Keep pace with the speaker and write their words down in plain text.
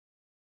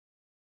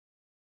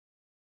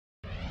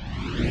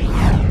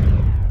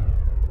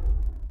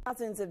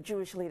Thousands of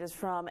Jewish leaders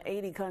from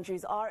 80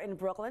 countries are in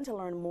Brooklyn to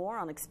learn more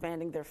on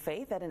expanding their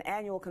faith at an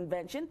annual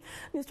convention.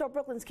 News 12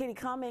 Brooklyn's Katie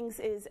Cummings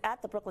is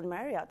at the Brooklyn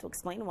Marriott to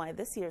explain why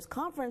this year's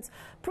conference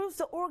proves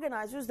to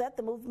organizers that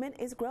the movement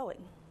is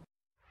growing.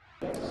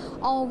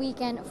 All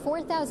weekend,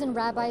 4,000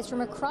 rabbis from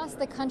across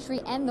the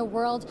country and the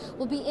world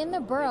will be in the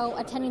borough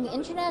attending the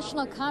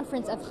International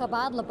Conference of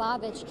Chabad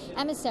Lubavitch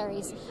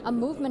Emissaries, a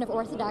movement of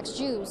Orthodox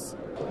Jews.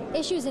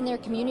 Issues in their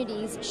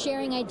communities,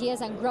 sharing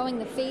ideas on growing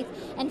the faith,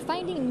 and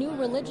finding new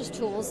religious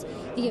tools.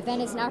 The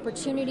event is an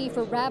opportunity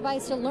for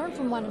rabbis to learn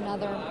from one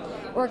another.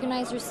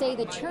 Organizers say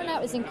the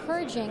turnout is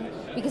encouraging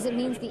because it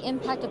means the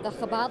impact of the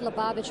Chabad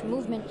Lubavitch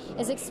movement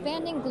is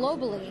expanding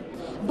globally.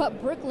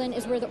 But Brooklyn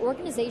is where the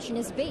organization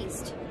is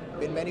based.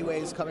 In many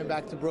ways, coming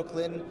back to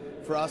Brooklyn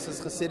for us as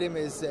Hasidim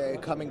is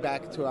coming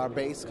back to our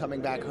base, coming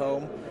back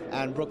home,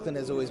 and Brooklyn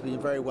has always been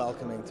very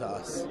welcoming to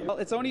us. Well,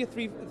 it's only a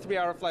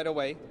three-hour flight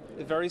away.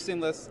 It's very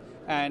seamless,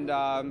 and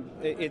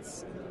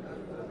it's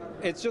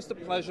just a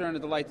pleasure and a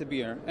delight to be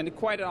here, and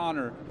quite an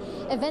honor.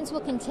 Events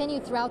will continue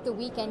throughout the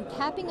weekend,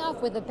 capping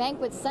off with a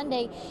banquet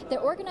Sunday that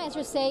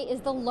organizers say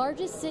is the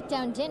largest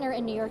sit-down dinner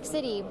in New York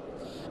City.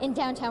 In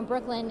downtown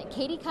Brooklyn,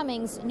 Katie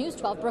Cummings, News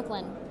 12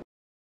 Brooklyn.